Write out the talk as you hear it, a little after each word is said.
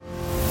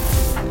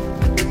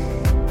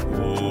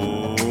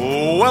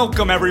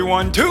Welcome,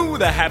 everyone, to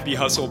the Happy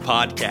Hustle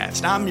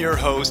Podcast. I'm your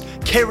host,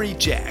 Cary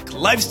Jack,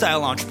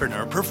 lifestyle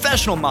entrepreneur,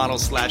 professional model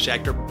 /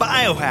 actor,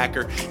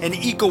 biohacker, and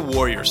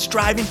eco-warrior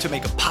striving to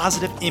make a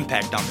positive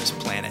impact on this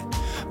planet.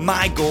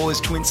 My goal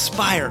is to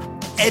inspire,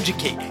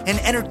 educate, and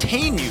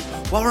entertain you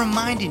while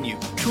reminding you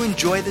to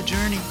enjoy the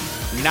journey,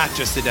 not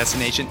just the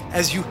destination,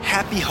 as you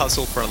happy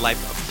hustle for a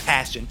life of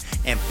passion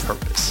and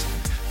purpose.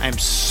 I am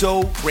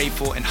so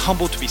grateful and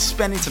humbled to be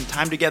spending some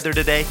time together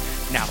today.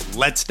 Now,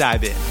 let's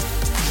dive in.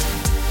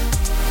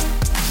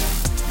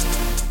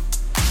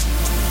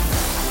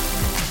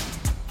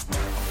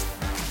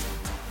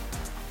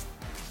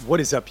 What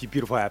is up, you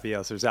beautiful happy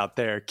hustlers out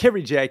there?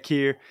 Cary Jack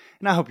here,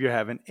 and I hope you're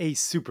having a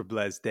super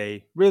blessed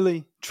day.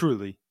 Really,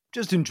 truly,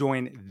 just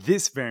enjoying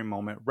this very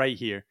moment right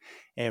here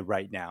and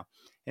right now.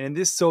 And in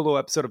this solo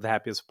episode of the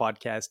Happy Hustle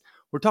Podcast,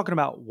 we're talking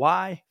about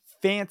why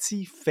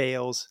fancy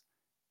fails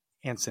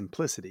and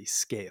simplicity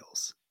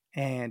scales.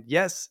 And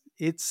yes,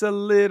 it's a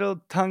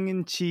little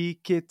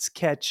tongue-in-cheek, it's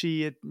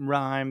catchy, it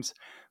rhymes,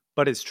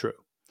 but it's true.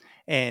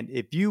 And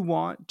if you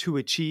want to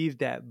achieve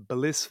that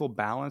blissful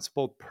balance,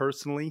 both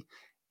personally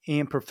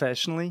and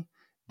professionally,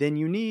 then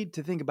you need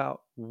to think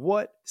about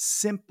what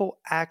simple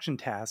action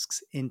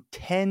tasks in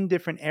 10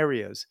 different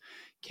areas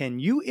can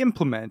you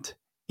implement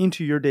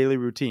into your daily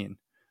routine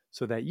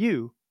so that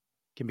you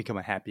can become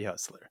a happy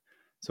hustler.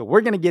 So we're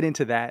going to get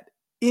into that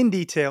in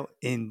detail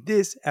in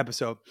this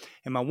episode.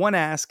 And my one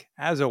ask,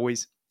 as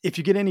always, if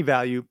you get any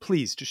value,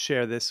 please just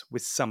share this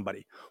with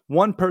somebody,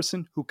 one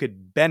person who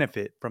could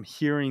benefit from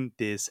hearing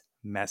this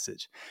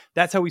message.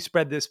 That's how we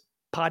spread this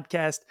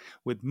podcast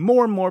with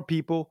more and more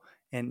people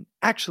and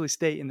actually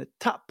stay in the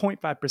top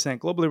 0.5%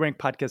 globally ranked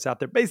podcasts out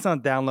there based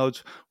on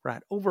downloads. We're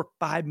at over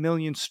 5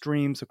 million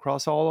streams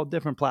across all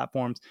different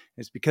platforms.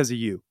 It's because of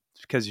you.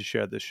 It's because you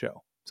share this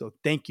show. So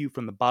thank you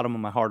from the bottom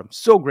of my heart. I'm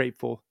so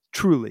grateful,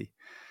 truly.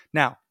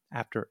 Now,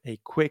 after a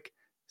quick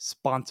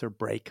sponsor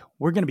break,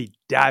 we're going to be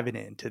diving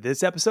into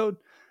this episode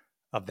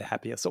of the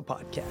Happy Hustle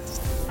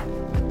Podcast.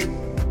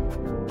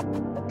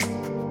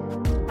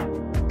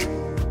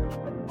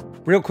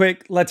 Real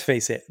quick, let's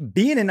face it,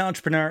 being an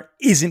entrepreneur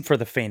isn't for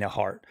the faint of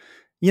heart.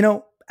 You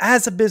know,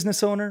 as a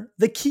business owner,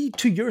 the key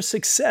to your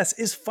success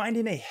is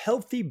finding a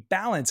healthy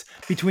balance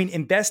between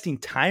investing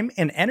time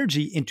and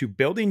energy into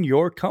building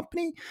your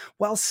company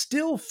while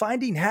still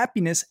finding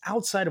happiness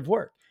outside of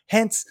work.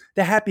 Hence,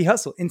 the happy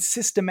hustle in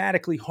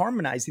systematically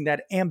harmonizing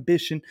that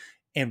ambition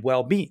and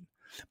well-being.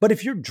 But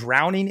if you're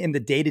drowning in the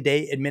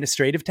day-to-day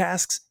administrative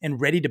tasks and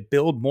ready to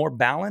build more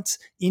balance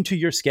into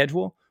your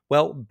schedule,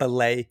 well,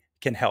 Belay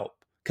can help,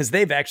 because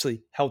they've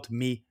actually helped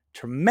me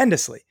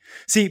tremendously.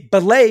 See,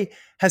 Belay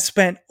has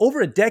spent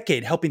over a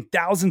decade helping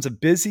thousands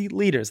of busy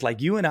leaders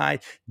like you and I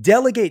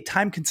delegate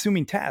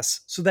time-consuming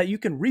tasks so that you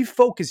can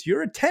refocus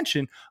your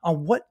attention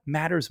on what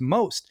matters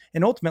most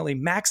and ultimately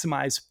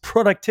maximize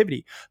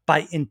productivity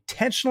by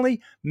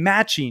intentionally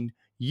matching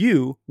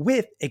you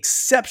with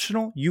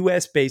exceptional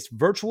US-based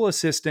virtual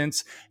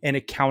assistants and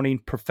accounting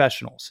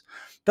professionals.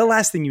 The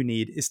last thing you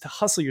need is to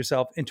hustle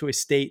yourself into a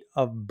state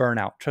of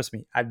burnout. Trust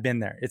me, I've been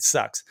there. It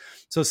sucks.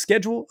 So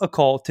schedule a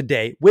call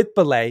today with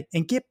Belay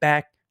and get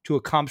back to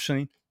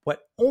accomplishing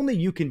what only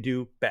you can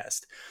do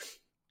best.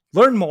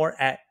 Learn more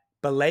at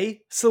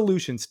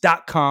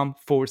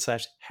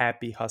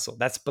belaysolutions.com/happy hustle.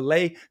 That's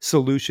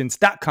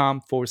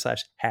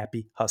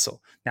belaysolutions.com/happy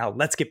hustle. Now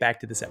let's get back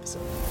to this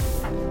episode.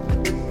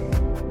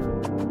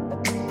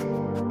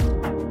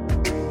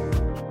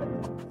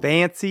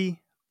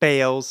 Fancy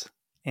fails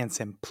and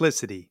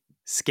simplicity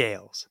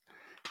scales.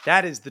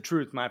 That is the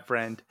truth, my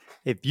friend.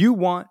 If you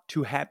want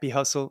to happy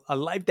hustle a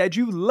life that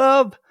you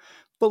love,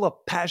 full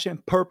of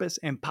passion, purpose,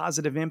 and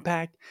positive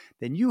impact,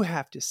 then you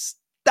have to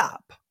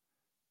stop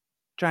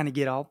trying to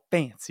get all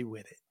fancy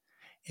with it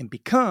and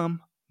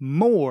become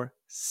more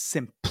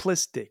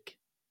simplistic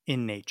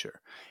in nature,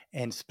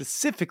 and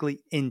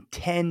specifically in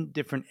 10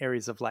 different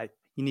areas of life.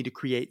 You need to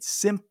create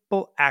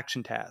simple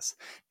action tasks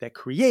that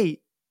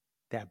create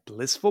that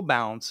blissful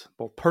balance,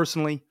 both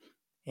personally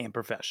and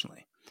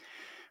professionally.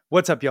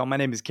 What's up, y'all? My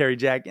name is Cary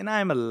Jack, and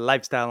I am a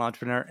lifestyle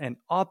entrepreneur and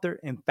author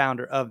and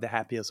founder of the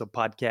Happy Hustle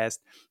Podcast.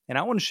 And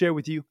I want to share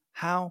with you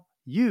how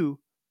you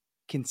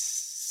can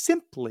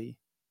simply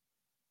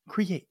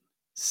create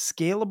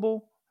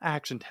scalable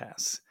action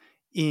tasks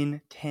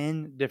in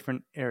 10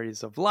 different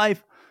areas of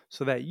life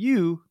so that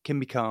you can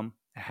become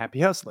a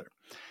happy hustler.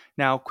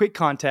 Now, quick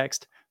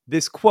context,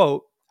 this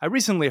quote I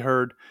recently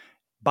heard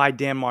by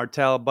Dan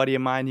Martell, a buddy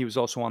of mine. He was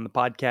also on the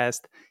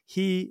podcast.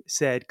 He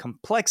said,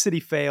 complexity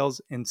fails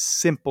and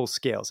simple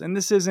scales. And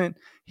this isn't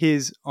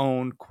his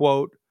own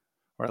quote,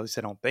 or at least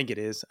I don't think it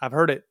is. I've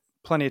heard it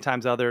plenty of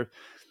times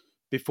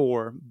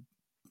before.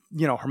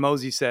 You know,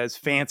 Hormozi says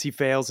fancy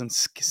fails and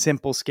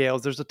simple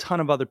scales. There's a ton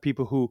of other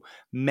people who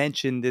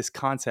mention this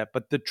concept.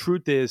 But the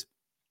truth is,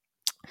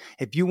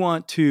 if you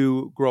want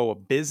to grow a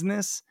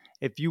business,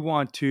 if you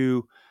want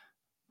to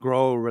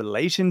grow a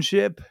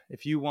relationship,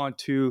 if you want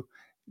to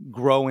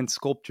grow and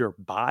sculpt your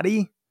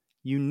body,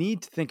 you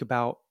need to think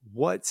about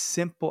what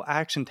simple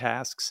action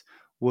tasks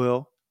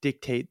will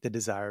dictate the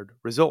desired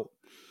result.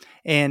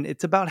 And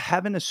it's about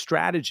having a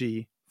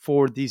strategy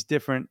for these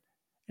different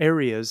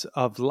areas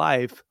of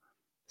life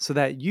so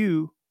that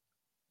you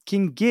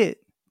can get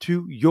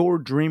to your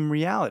dream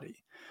reality.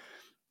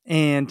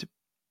 And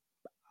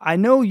I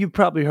know you've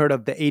probably heard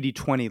of the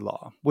 80-20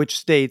 law, which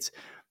states,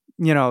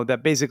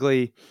 that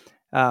basically,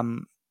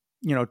 um,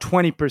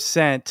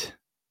 20%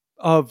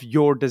 of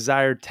your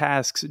desired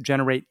tasks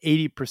generate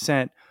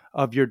 80%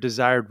 of your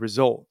desired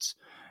results.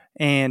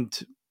 And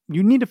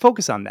you need to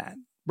focus on that,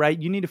 right?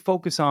 You need to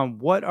focus on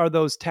what are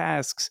those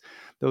tasks,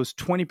 those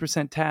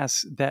 20%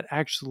 tasks that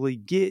actually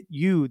get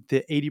you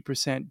the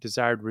 80%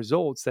 desired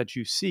results that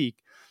you seek.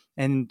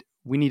 And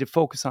we need to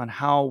focus on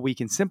how we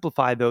can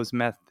simplify those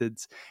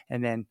methods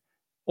and then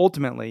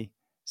ultimately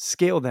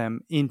scale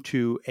them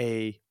into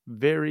a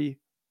very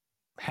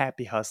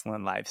happy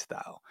hustling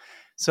lifestyle.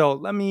 So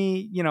let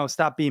me,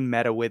 stop being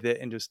meta with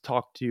it and just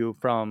talk to you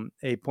from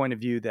a point of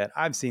view that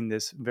I've seen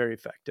this very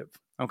effective.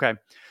 Okay.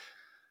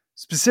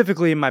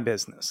 Specifically in my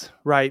business,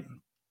 right?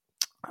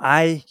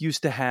 I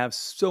used to have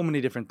so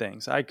many different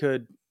things. I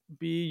could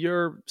be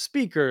your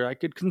speaker. I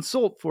could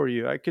consult for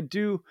you. I could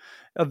do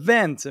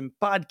events and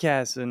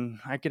podcasts, and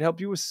I could help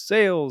you with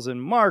sales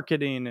and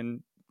marketing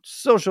and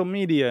social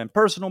media and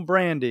personal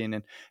branding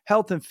and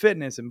health and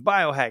fitness and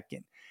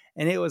biohacking.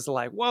 And it was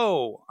like,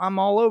 whoa, I'm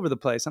all over the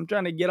place. I'm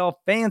trying to get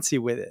all fancy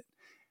with it.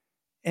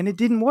 And it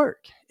didn't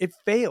work. It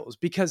fails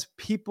because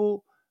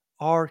people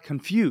are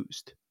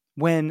confused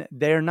when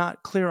they're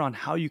not clear on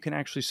how you can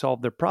actually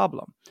solve their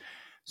problem.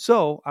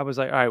 So I was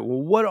like, all right,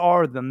 well, what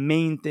are the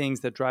main things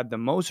that drive the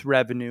most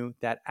revenue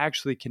that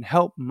actually can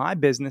help my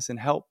business and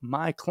help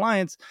my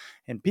clients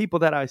and people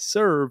that I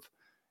serve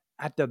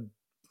at the,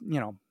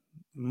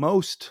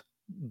 most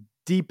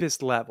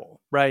deepest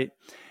level, right?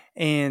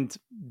 And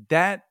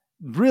that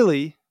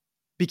really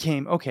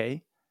became,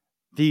 okay,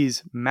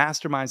 these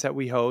masterminds that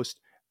we host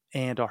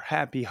and our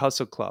Happy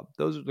Hustle Club.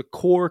 Those are the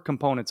core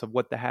components of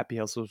what the Happy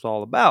Hustle is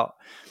all about.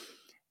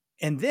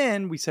 And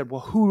then we said,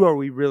 well, who are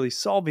we really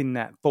solving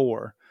that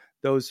for?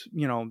 Those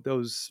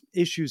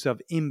issues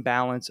of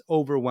imbalance,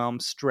 overwhelm,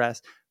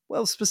 stress.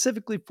 Well,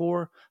 specifically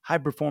for high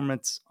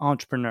performance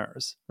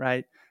entrepreneurs,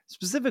 right?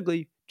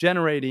 Specifically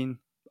generating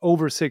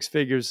over six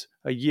figures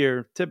a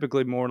year,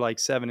 typically more like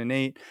 7 and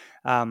 8.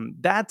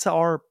 That's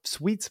our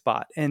sweet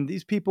spot. And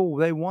these people,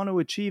 they want to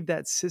achieve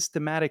that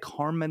systematic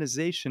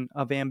harmonization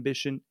of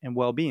ambition and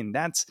well-being.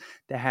 That's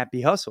the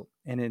happy hustle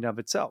in and of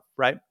itself,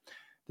 right?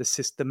 The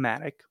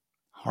systematic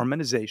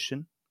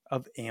harmonization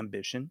of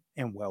ambition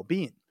and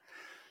well-being.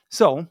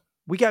 So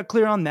we got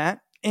clear on that.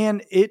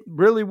 And it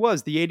really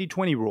was the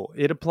 80-20 rule.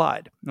 It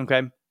applied.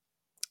 Okay.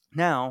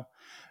 Now,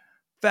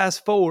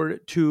 fast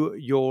forward to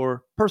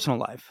your personal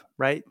life,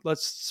 right?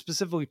 Let's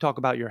specifically talk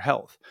about your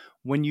health.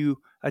 When you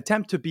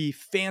attempt to be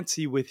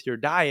fancy with your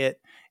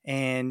diet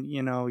and,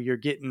 you're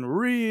getting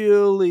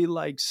really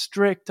like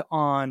strict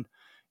on,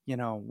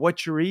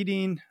 what you're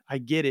eating, I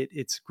get it.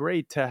 It's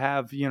great to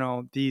have,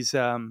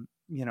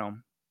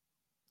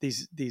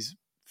 these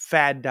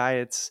fad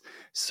diets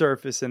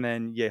surface and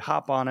then you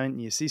hop on it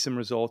and you see some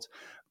results.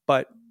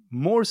 But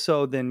more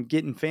so than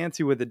getting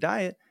fancy with a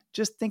diet,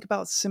 just think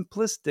about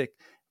simplistic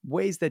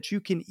ways that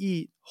you can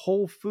eat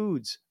whole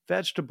foods,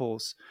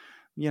 vegetables,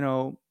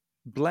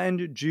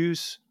 blend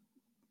juice,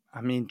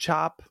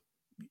 chop,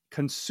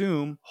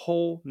 consume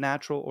whole,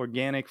 natural,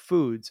 organic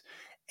foods.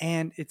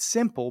 And it's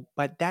simple,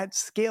 but that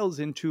scales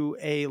into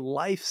a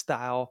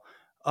lifestyle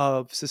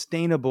of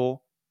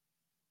sustainable,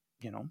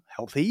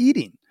 healthy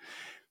eating.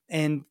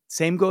 And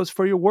same goes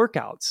for your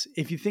workouts.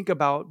 If you think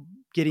about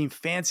getting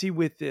fancy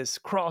with this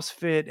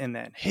CrossFit and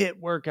then HIIT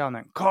workout and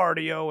then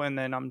cardio, and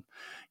then I'm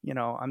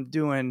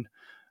doing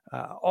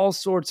all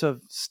sorts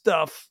of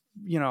stuff,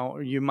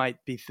 you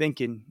might be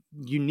thinking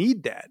you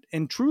need that.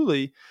 And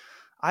truly,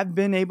 I've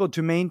been able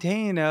to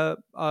maintain a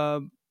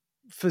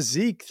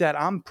physique that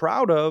I'm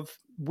proud of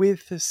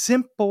with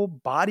simple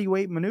body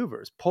weight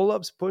maneuvers,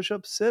 pull-ups,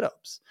 push-ups,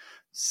 sit-ups.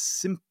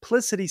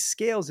 Simplicity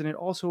scales, and it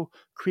also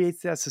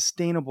creates that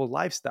sustainable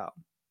lifestyle.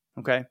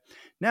 Okay.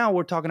 Now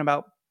we're talking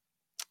about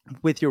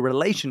with your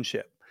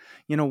relationship.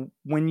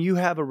 When you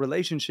have a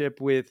relationship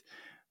with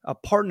a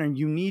partner,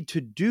 you need to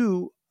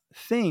do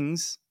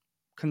things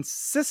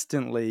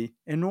consistently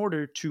in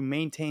order to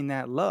maintain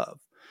that love.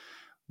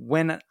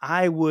 When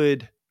I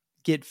would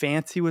get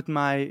fancy with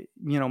my,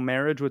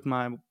 marriage with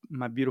my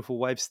beautiful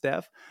wife,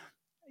 Steph,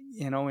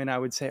 and I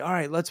would say, all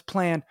right, let's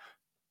plan,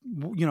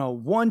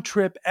 one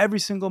trip every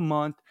single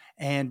month,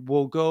 and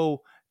we'll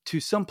go to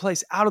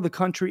someplace out of the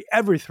country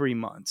every 3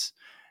 months.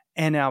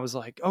 And I was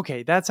like,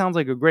 okay, that sounds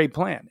like a great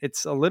plan.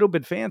 It's a little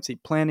bit fancy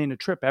planning a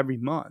trip every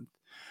month.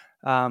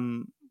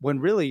 When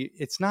really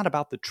it's not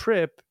about the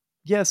trip.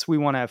 Yes, we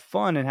want to have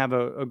fun and have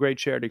a great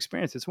shared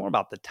experience. It's more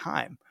about the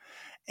time.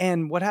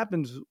 And what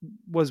happens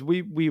was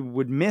we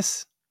would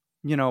miss,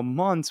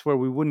 months where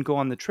we wouldn't go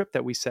on the trip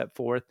that we set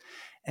forth.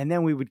 And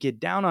then we would get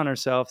down on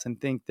ourselves and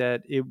think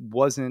that it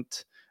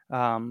wasn't,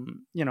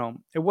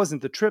 it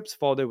wasn't the trip's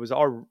fault. It was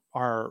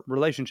our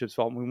relationship's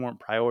fault. And we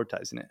weren't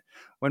prioritizing it.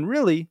 When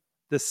really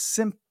the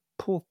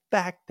simple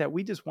fact that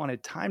we just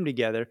wanted time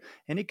together,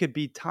 and it could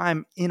be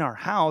time in our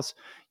house,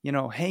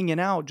 hanging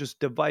out just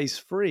device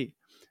free.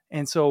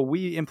 And so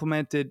we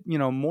implemented,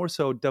 more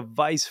so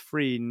device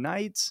free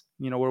nights,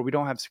 where we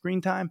don't have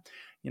screen time.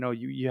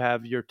 You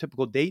have your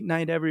typical date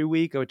night every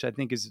week, which I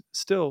think is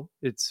still,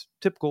 it's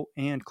typical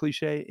and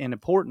cliche and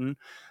important.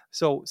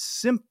 So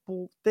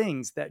simple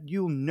things that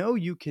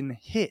you can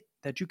hit,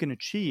 that you can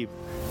achieve.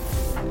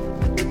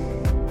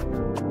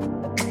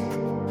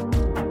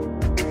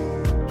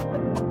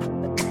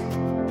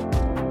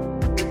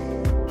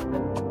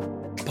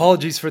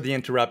 Apologies for the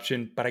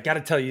interruption, but I got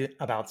to tell you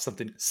about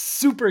something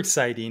super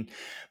exciting.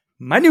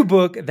 My new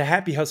book, The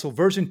Happy Hustle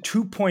version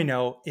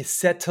 2.0, is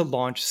set to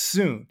launch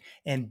soon.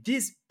 And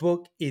this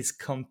book is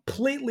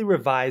completely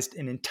revised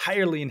and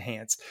entirely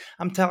enhanced.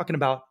 I'm talking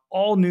about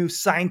all new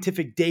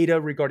scientific data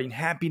regarding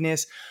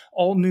happiness,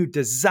 all new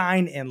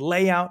design and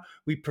layout.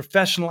 We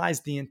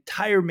professionalized the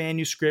entire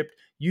manuscript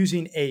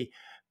using a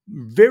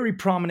very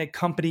prominent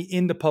company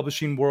in the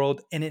publishing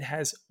world, and it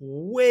has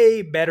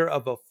way better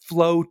of a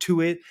flow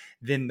to it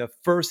than the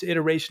first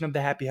iteration of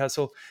The Happy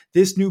Hustle.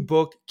 This new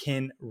book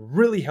can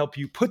really help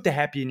you put the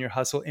happy in your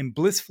hustle and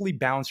blissfully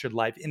balance your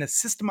life in a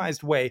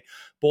systemized way,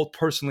 both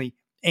personally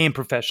and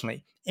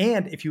professionally.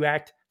 And if you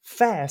act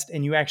fast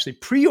and you actually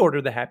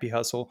pre-order The Happy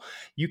Hustle,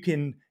 you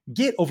can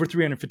get over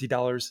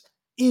 $350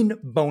 in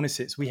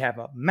bonuses. We have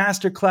a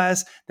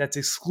masterclass that's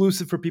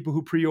exclusive for people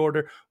who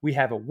pre-order. We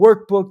have a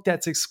workbook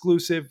that's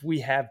exclusive. We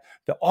have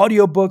the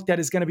audiobook that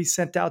is going to be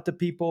sent out to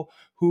people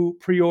who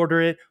pre-order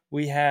it.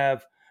 We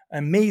have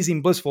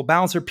amazing blissful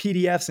balancer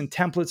PDFs and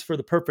templates for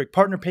the perfect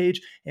partner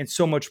page, and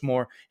so much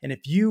more. And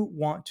if you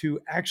want to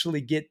actually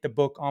get the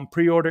book on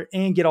pre-order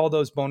and get all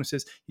those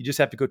bonuses, you just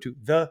have to go to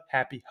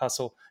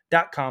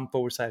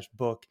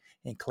thehappyhustle.com/book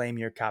and claim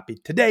your copy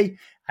today.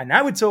 And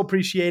I would so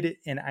appreciate it.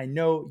 And I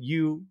know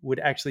you would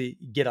actually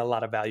get a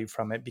lot of value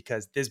from it,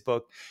 because this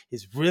book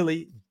is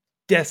really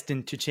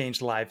destined to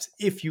change lives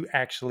if you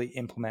actually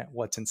implement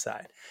what's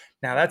inside.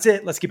 Now that's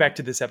it. Let's get back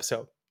to this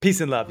episode. Peace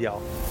and love,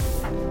 y'all.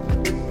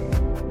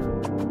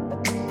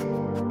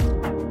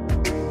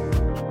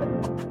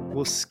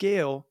 Will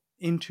scale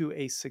into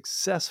a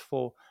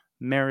successful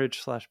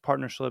marriage /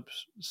 partnership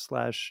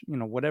 /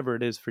 whatever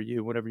it is for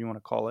you, whatever you want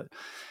to call it.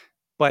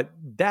 But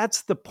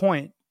that's the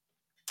point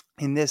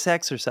in this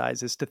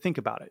exercise, is to think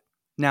about it.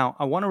 Now,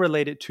 I want to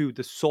relate it to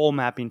the soul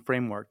mapping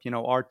framework,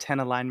 our 10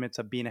 alignments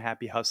of being a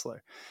happy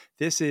hustler.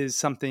 This is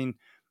something,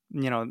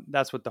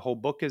 that's what the whole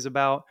book is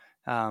about.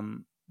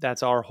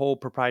 That's our whole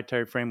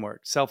proprietary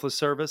framework. Selfless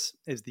service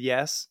is the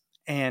S.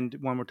 And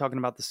when we're talking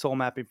about the soul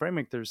mapping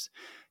framework, there's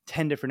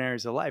 10 different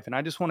areas of life. And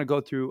I just want to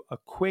go through a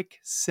quick,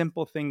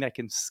 simple thing that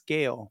can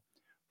scale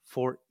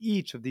for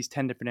each of these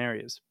 10 different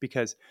areas.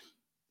 Because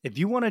if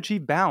you want to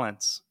achieve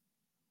balance,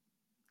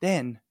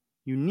 then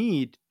you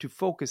need to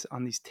focus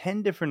on these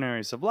 10 different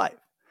areas of life.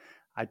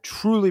 I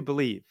truly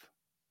believe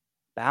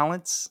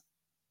balance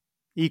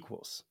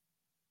equals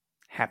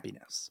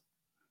happiness.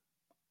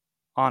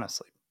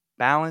 Honestly,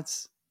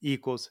 balance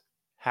equals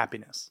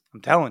happiness.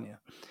 I'm telling you.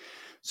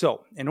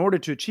 So, in order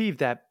to achieve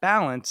that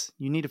balance,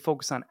 you need to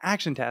focus on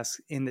action tasks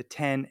in the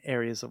 10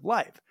 areas of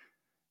life.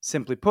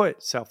 Simply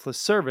put, selfless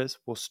service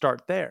will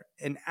start there.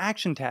 An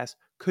action task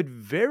could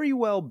very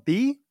well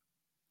be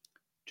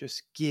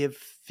just give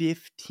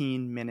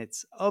 15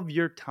 minutes of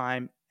your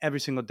time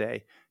every single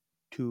day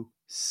to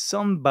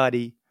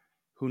somebody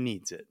who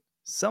needs it.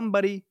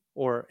 Somebody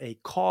or a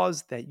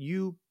cause that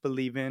you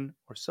believe in,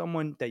 or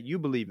someone that you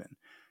believe in.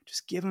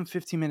 Just give them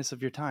 15 minutes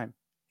of your time,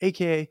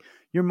 aka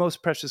your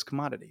most precious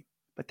commodity.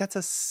 But that's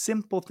a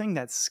simple thing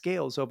that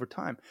scales over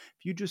time.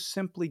 If you just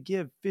simply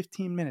give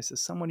 15 minutes to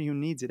somebody who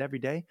needs it every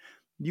day,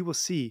 you will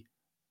see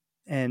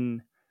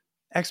an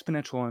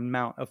exponential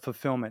amount of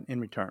fulfillment in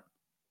return.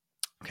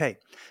 Okay,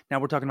 now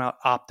we're talking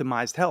about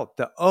optimized health,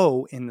 the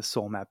O in the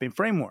soul mapping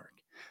framework.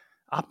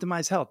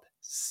 Optimized health,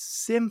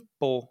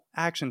 simple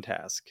action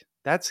task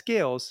that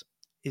scales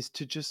is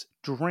to just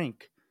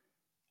drink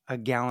a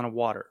gallon of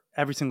water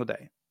every single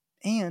day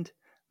and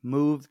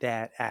move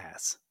that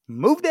ass.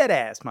 Move that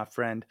ass, my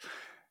friend.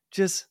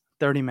 Just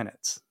 30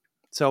 minutes.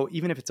 So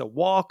even if it's a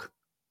walk,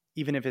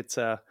 even if it's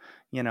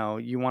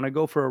you want to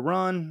go for a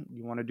run,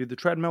 you want to do the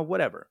treadmill,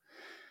 whatever.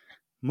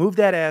 Move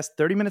that ass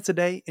 30 minutes a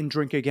day and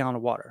drink a gallon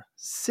of water.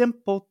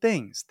 Simple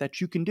things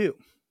that you can do.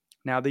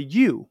 Now the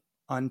U,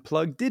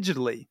 unplug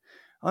digitally.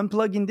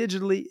 Unplugging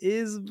digitally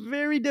is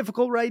very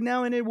difficult right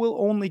now, and it will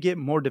only get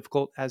more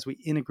difficult as we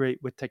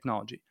integrate with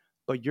technology.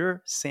 But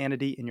your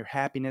sanity and your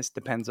happiness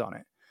depends on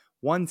it.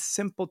 One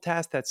simple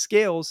task that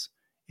scales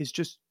is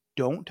just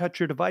don't touch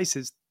your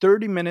devices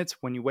 30 minutes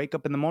when you wake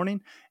up in the morning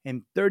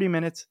and 30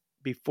 minutes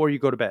before you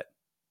go to bed.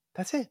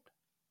 That's it.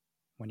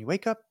 When you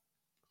wake up,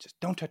 just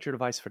don't touch your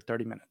device for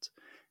 30 minutes.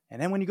 And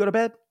then when you go to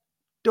bed,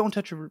 don't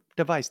touch your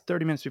device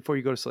 30 minutes before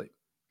you go to sleep.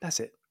 That's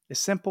it.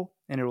 It's simple,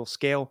 and it will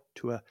scale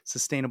to a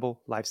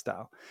sustainable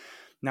lifestyle.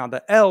 Now,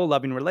 the L,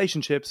 loving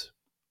relationships,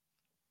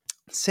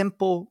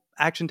 simple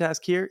action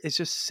task here is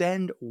just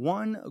send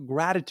one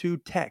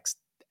gratitude text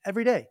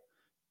every day.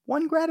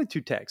 One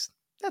gratitude text.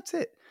 That's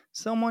it.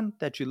 Someone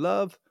that you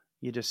love,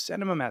 you just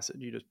send them a message.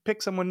 You just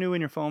pick someone new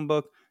in your phone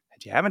book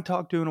that you haven't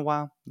talked to in a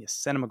while. You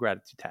send them a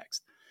gratitude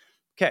text.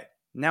 Okay,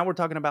 now we're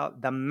talking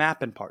about the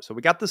mapping part. So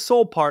we got the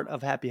soul part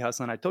of happy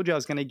hustling. I told you I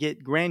was going to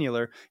get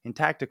granular and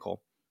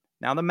tactical.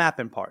 Now the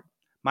mapping part,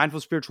 mindful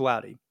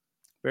spirituality.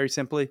 Very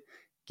simply,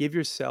 give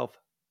yourself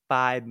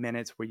 5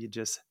 minutes where you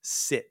just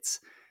sits.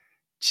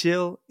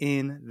 Chill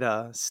in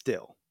the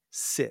still.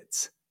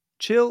 Sits.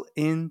 Chill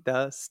in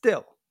the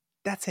still.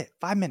 That's it.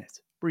 5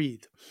 minutes.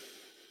 Breathe.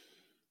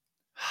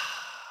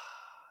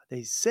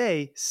 They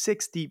say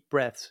 6 deep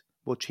breaths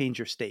will change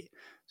your state.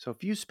 So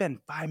if you spend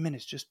 5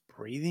 minutes just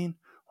breathing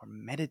or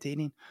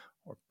meditating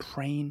or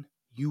praying,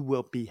 you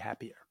will be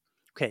happier.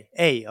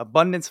 Okay,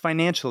 abundance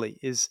financially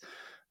is,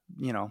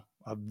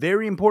 a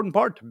very important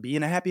part to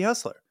being a happy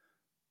hustler.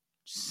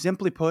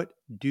 Simply put,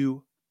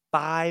 do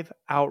 5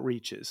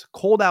 outreaches,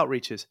 cold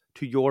outreaches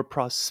to your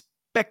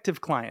prospective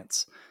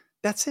clients.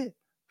 That's it.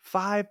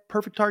 5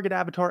 perfect target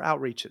avatar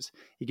outreaches.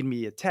 It can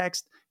be a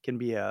text, can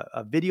be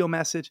a video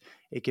message,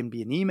 it can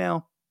be an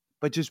email,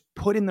 but just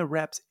put in the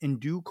reps and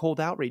do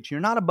cold outreach. You're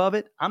not above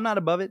it. I'm not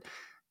above it.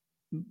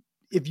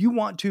 If you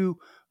want to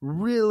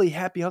really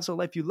happy hustle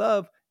life you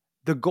love,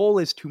 the goal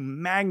is to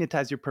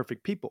magnetize your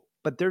perfect people.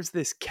 But there's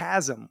this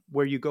chasm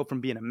where you go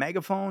from being a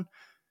megaphone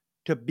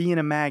to being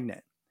a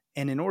magnet.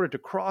 And in order to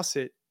cross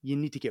it, you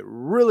need to get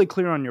really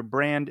clear on your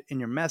brand and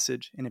your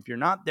message. And if you're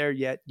not there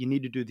yet, you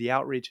need to do the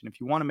outreach. And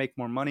if you want to make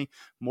more money,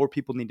 more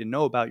people need to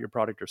know about your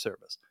product or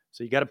service.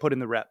 So you got to put in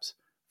the reps.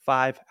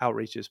 5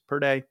 outreaches per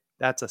day.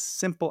 That's a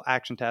simple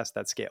action task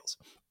that scales.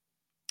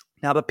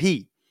 Now the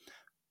P,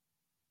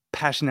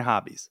 passionate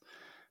hobbies.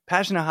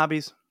 Passionate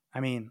hobbies,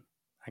 I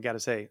got to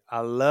say,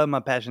 I love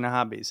my passionate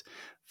hobbies.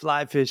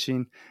 Fly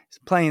fishing,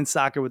 playing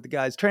soccer with the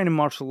guys, training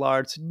martial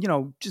arts,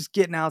 just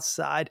getting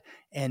outside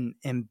and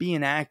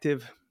being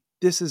active.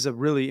 This is a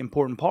really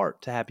important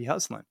part to happy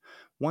hustling.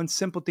 One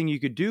simple thing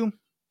you could do,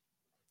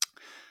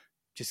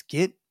 just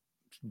get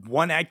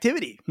one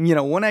activity.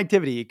 One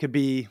activity. It could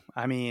be,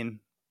 I don't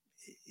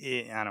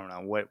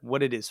know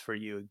what it is for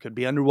you. It could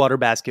be underwater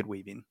basket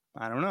weaving.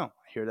 I don't know.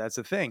 I hear that's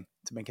a thing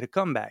to make it a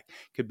comeback.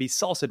 It could be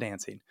salsa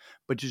dancing.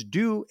 But just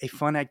do a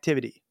fun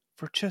activity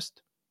for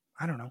just,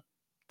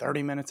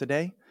 30 minutes a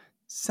day.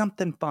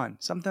 Something fun.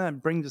 Something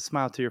that brings a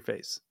smile to your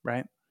face,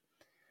 right?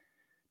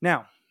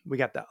 Now, we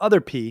got the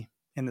other P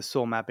in the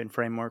soul mapping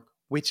framework,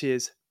 which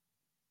is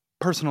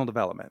personal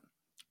development.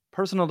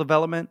 Personal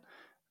development,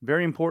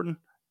 very important.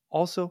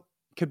 Also,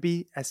 could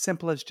be as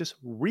simple as just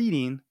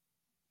reading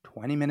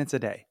 20 minutes a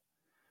day.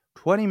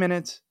 20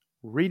 minutes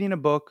reading a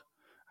book.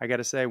 I got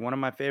to say, one of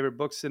my favorite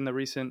books in the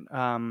recent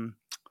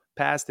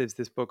past is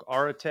this book,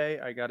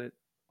 Arate. I got it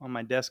on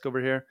my desk over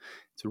here.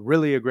 It's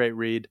really a great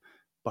read,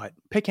 but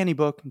pick any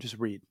book and just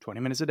read 20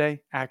 minutes a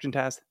day, action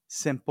task,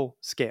 simple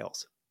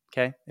scales.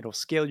 Okay. It'll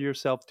scale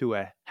yourself to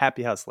a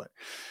happy hustler.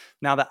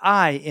 Now the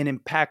I in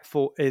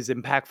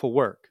impactful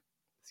work.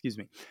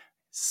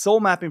 Soul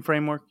mapping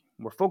framework.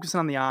 We're focusing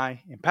on the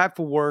I,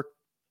 impactful work.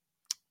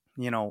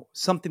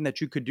 Something that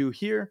you could do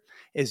here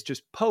is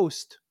just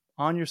post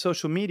on your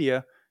social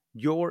media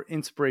your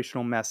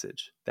inspirational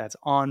message that's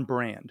on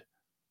brand.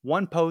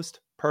 One post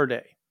per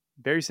day.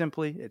 Very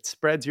simply, it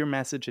spreads your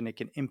message and it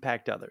can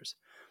impact others.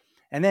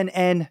 And then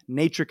N,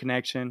 nature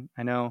connection.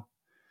 I know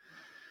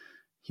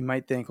you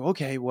might think,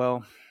 okay,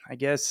 well, I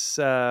guess,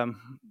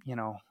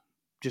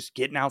 just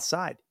getting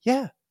outside.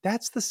 Yeah,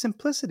 that's the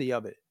simplicity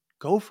of it.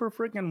 Go for a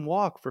freaking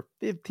walk for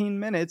 15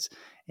 minutes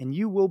and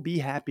you will be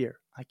happier.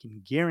 I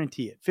can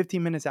guarantee it.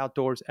 15 minutes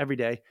outdoors every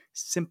day,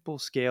 simple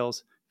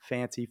scales,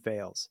 fancy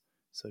fails.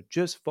 So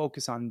just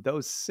focus on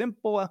those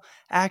simple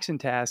action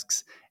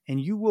tasks and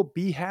you will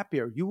be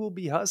happier. You will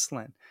be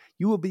hustling.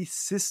 You will be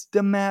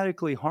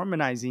systematically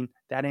harmonizing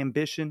that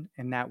ambition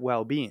and that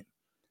well-being.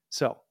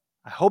 So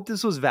I hope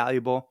this was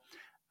valuable.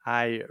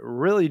 I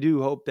really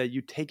do hope that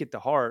you take it to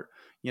heart,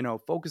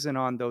 focusing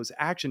on those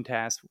action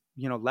tasks,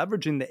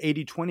 leveraging the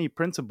 80-20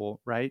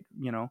 principle, right?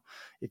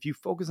 If you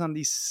focus on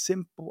these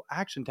simple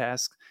action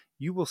tasks,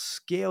 you will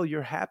scale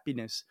your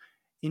happiness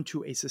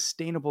into a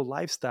sustainable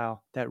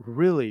lifestyle that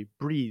really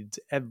breeds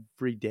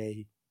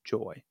everyday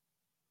joy.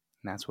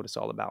 And that's what it's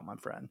all about, my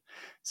friend.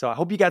 So I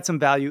hope you got some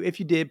value. If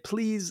you did,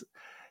 please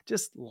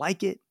just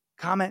like it,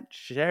 comment,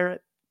 share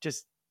it,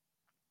 just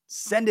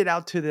send it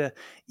out to the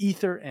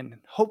ether, and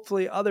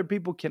hopefully other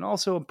people can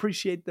also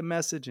appreciate the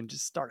message and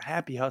just start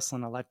happy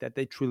hustling a life that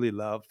they truly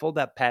love, full of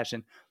that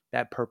passion,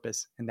 that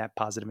purpose, and that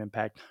positive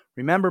impact.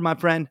 Remember, my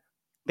friend,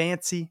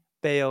 fancy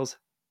fails,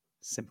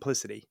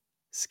 simplicity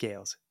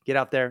scales. Get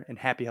out there and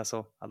happy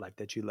hustle a life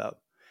that you love.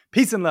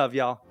 Peace and love,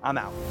 y'all. I'm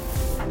out.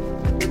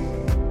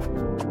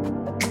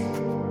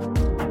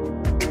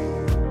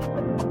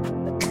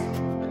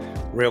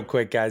 Real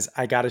quick, guys,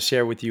 I got to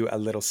share with you a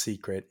little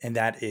secret, and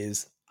that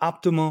is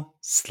optimal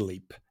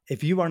sleep.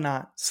 If you are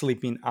not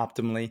sleeping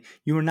optimally,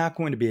 you are not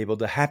going to be able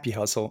to happy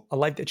hustle a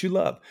life that you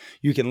love.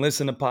 You can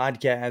listen to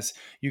podcasts,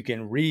 you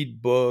can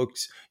read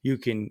books, you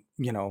can,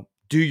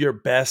 do your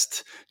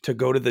best to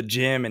go to the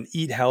gym and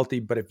eat healthy.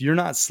 But if you're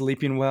not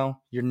sleeping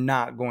well, you're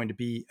not going to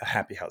be a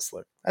happy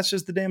hustler. That's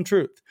just the damn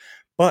truth.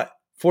 But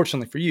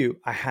fortunately for you,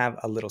 I have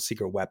a little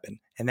secret weapon,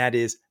 and that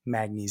is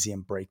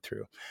Magnesium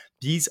Breakthrough.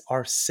 These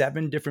are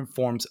 7 different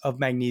forms of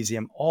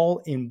magnesium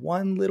all in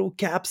one little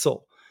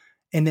capsule.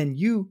 And then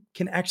you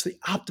can actually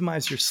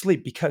optimize your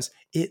sleep because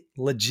it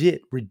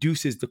legit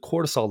reduces the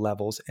cortisol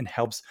levels and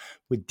helps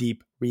with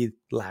deep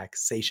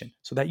relaxation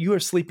so that you are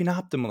sleeping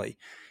optimally.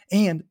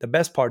 And the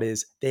best part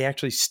is they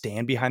actually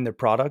stand behind their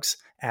products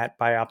at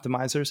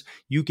Bioptimizers.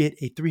 You get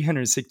a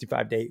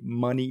 365-day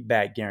money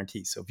back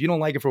guarantee. So if you don't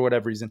like it for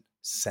whatever reason,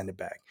 send it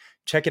back.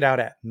 Check it out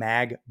at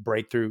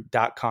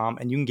magbreakthrough.com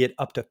and you can get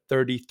up to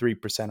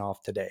 33%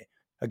 off today.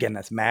 Again,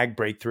 that's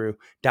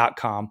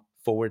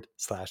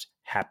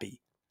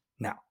magbreakthrough.com/happy.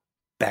 Now,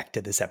 back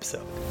to this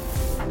episode.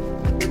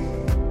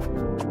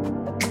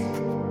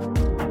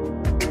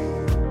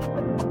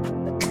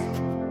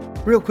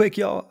 Real quick,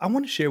 y'all, I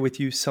want to share with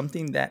you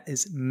something that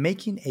is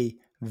making a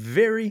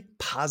very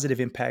positive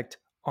impact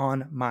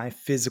on my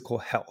physical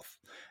health,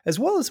 as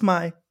well as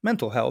my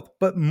mental health,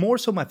 but more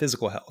so my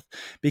physical health,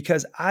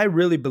 because I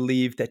really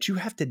believe that you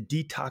have to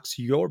detox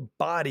your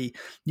body.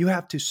 You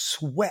have to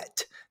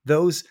sweat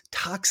those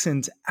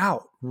toxins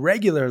out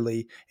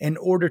regularly in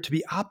order to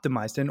be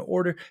optimized, in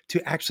order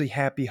to actually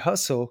happy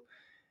hustle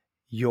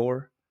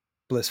your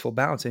blissful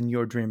balance and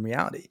your dream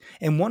reality.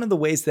 And one of the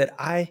ways that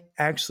I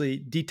actually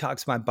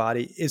detox my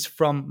body is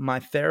from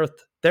my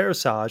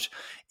Therasage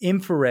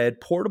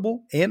infrared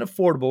portable and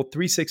affordable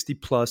 360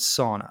 plus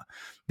sauna.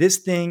 This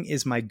thing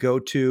is my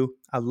go-to.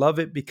 I love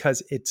it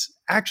because it's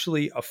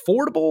actually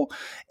affordable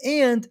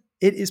and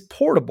it is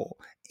portable.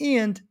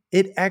 And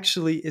it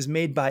actually is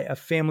made by a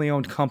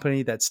family-owned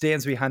company that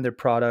stands behind their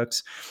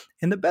products.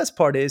 And the best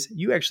part is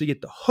you actually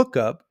get the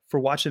hookup for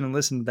watching and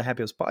listening to the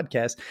Happy House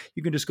podcast.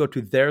 You can just go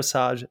to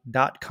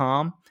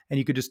therasage.com and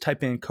you could just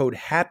type in code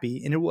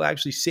HAPPY and it will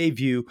actually save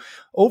you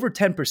over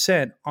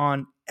 10%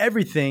 on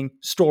everything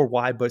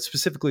store-wide, but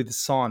specifically the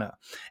sauna.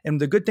 And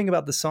the good thing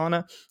about the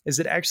sauna is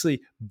it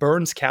actually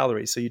burns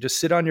calories. So you just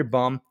sit on your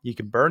bum, you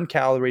can burn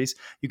calories,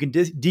 you can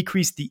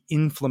decrease the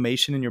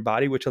inflammation in your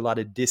body, which a lot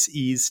of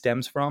dis-ease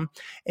stems from,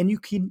 and you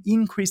can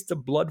increase the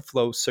blood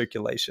flow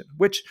circulation,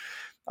 which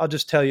I'll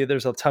just tell you,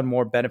 there's a ton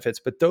more benefits,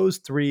 but those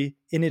 3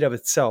 in and of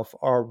itself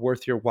are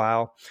worth your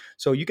while.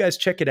 So you guys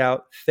check it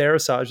out.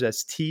 Therasage,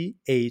 that's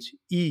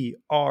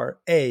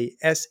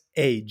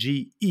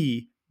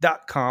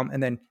THERASAGE.com.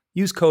 And then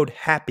use code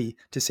HAPPY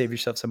to save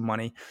yourself some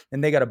money.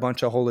 And they got a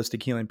bunch of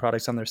holistic healing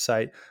products on their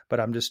site, but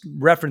I'm just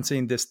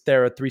referencing this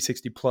Thera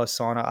 360 Plus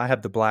sauna. I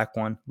have the black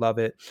one, love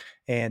it.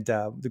 And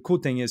the cool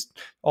thing is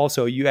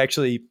also you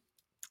actually,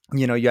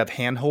 you have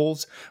hand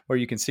holes where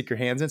you can stick your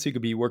hands in. So you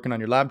could be working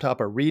on your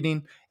laptop or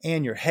reading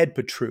and your head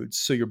protrudes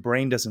so your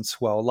brain doesn't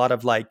swell. A lot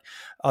of like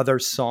other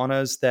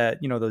saunas that,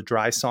 the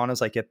dry saunas,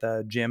 like at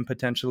the gym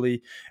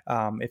potentially,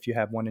 if you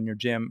have one in your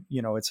gym,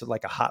 it's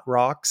like a hot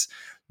rocks.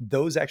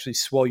 Those actually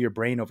swell your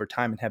brain over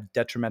time and have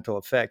detrimental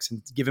effects.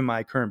 And given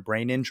my current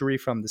brain injury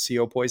from the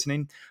CO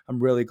poisoning, I'm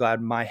really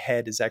glad my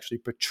head is actually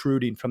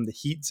protruding from the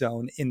heat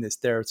zone in this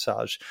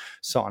Therasage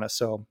sauna.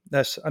 So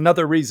that's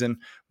another reason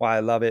why I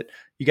love it.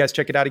 You guys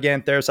check it out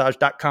again,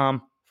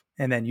 therasage.com,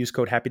 and then use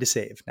code HAPPY to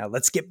save. Now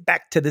let's get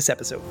back to this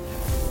episode.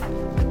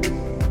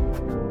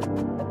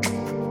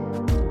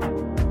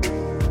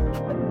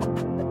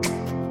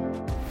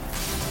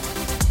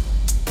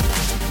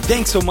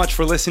 Thanks so much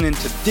for listening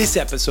to this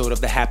episode of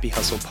the Happy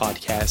Hustle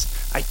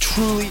podcast. I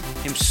truly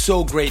am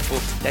so grateful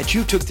that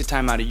you took the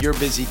time out of your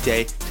busy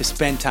day to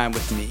spend time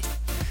with me.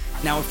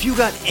 Now, if you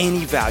got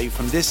any value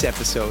from this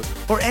episode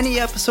or any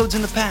episodes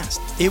in the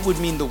past, it would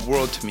mean the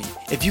world to me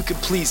if you could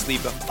please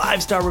leave a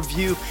 5-star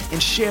review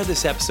and share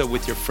this episode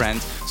with your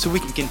friends so we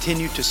can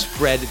continue to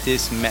spread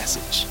this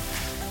message.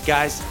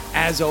 Guys,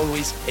 as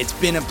always, it's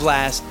been a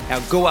blast.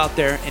 Now go out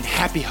there and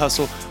happy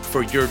hustle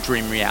for your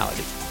dream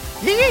reality.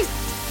 Yee!